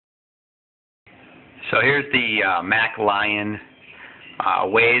So here's the Mac Lion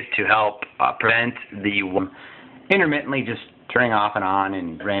ways to help prevent the intermittently just turning off and on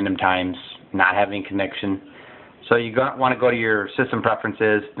in random times, not having connection. So you want to go to your system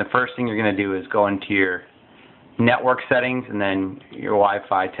preferences. The first thing you're going to do is go into your network settings and then your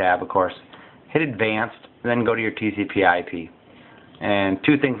Wi-Fi tab, of course. Hit advanced, then go to your TCP/IP. And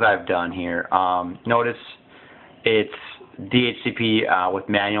two things I've done here. Notice it's DHCP with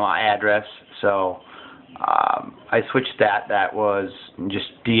manual address. So I switched that. That was just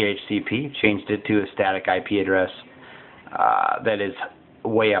DHCP. Changed it to a static IP address that is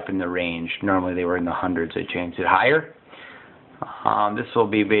way up in the range. Normally they were in the hundreds. I changed it higher. This will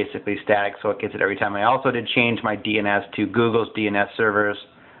be basically static, so it gets it every time. I also did change my DNS to Google's DNS servers,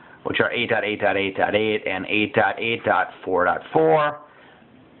 which are 8.8.8.8 and 8.8.4.4.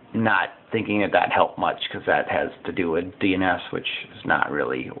 Not thinking that helped much because that has to do with DNS, which is not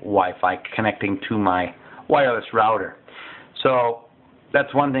really Wi-Fi connecting to my wireless router. So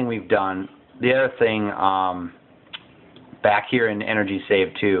that's one thing we've done. The other thing, back here in Energy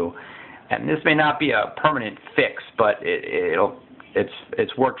Save 2, and this may not be a permanent fix, but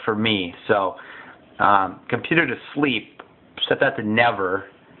it's worked for me. So computer to sleep, set that to never.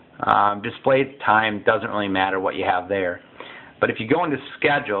 Display time doesn't really matter what you have there. But if you go into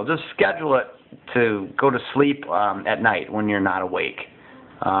schedule, just schedule it to go to sleep at night when you're not awake.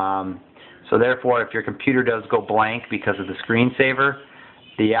 So therefore, if your computer does go blank because of the screensaver,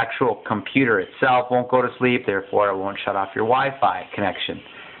 the actual computer itself won't go to sleep, therefore it won't shut off your Wi-Fi connection.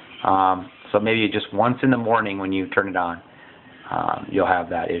 So maybe just once in the morning when you turn it on, you'll have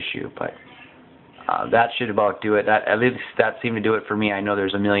that issue. But that should about do it. At least that seemed to do it for me. I know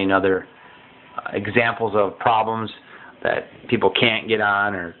there's a million other examples of problems that people can't get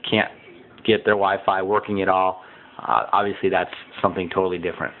on or can't get their Wi-Fi working at all. Obviously that's something totally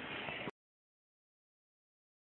different.